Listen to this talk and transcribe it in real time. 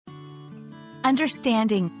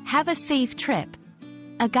Understanding, have a safe trip.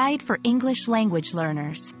 A guide for English language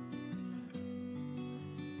learners.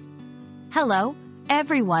 Hello,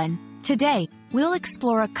 everyone. Today, we'll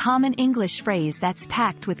explore a common English phrase that's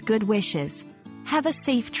packed with good wishes. Have a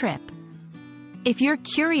safe trip. If you're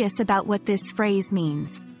curious about what this phrase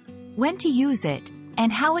means, when to use it,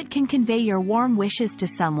 and how it can convey your warm wishes to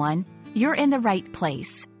someone, you're in the right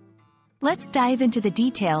place. Let's dive into the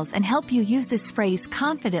details and help you use this phrase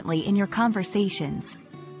confidently in your conversations.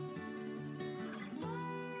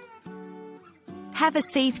 Have a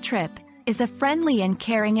safe trip is a friendly and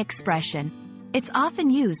caring expression. It's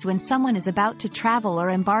often used when someone is about to travel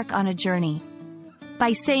or embark on a journey.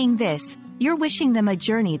 By saying this, you're wishing them a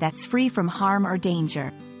journey that's free from harm or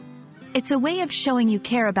danger. It's a way of showing you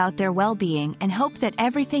care about their well-being and hope that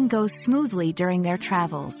everything goes smoothly during their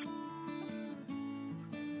travels.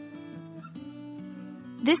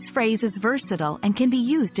 This phrase is versatile and can be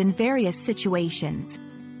used in various situations.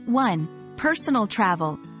 1. Personal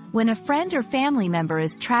travel. When a friend or family member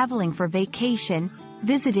is traveling for vacation,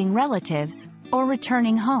 visiting relatives, or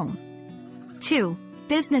returning home. 2.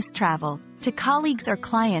 Business travel. To colleagues or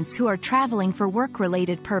clients who are traveling for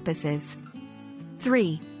work-related purposes.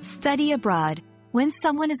 3. Study abroad. When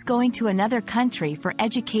someone is going to another country for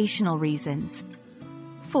educational reasons.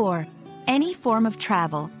 4. Any form of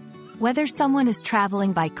travel. Whether someone is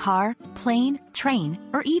traveling by car, plane, train,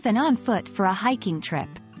 or even on foot for a hiking trip.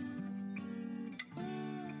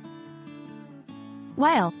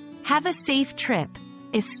 While have a safe trip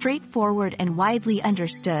is straightforward and widely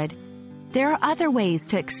understood, there are other ways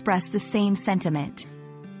to express the same sentiment.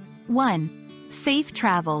 1. Safe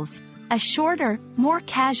travels, a shorter, more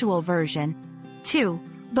casual version. 2.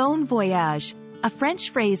 Bon voyage, a French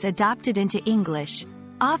phrase adopted into English,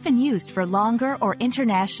 often used for longer or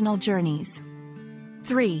international journeys.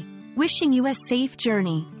 3. Wishing you a safe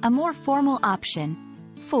journey, a more formal option.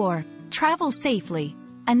 4. Travel safely,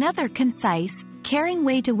 another concise, caring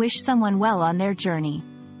way to wish someone well on their journey.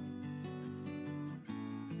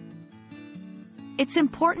 It's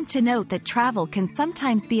important to note that travel can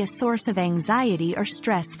sometimes be a source of anxiety or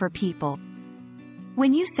stress for people.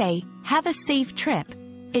 When you say, have a safe trip,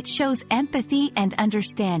 it shows empathy and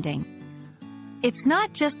understanding. It's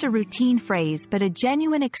not just a routine phrase but a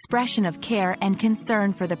genuine expression of care and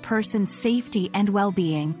concern for the person's safety and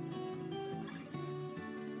well-being.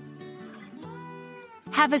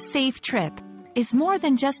 Have a safe trip is more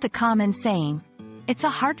than just a common saying. It's a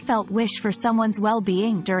heartfelt wish for someone's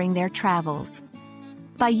well-being during their travels.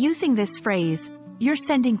 By using this phrase, you're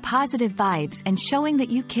sending positive vibes and showing that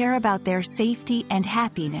you care about their safety and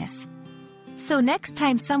happiness. So next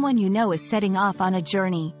time someone you know is setting off on a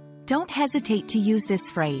journey, don't hesitate to use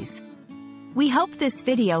this phrase. We hope this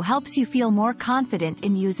video helps you feel more confident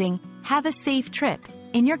in using "have a safe trip"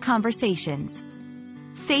 in your conversations.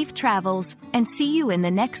 Safe travels, and see you in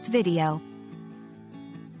the next video.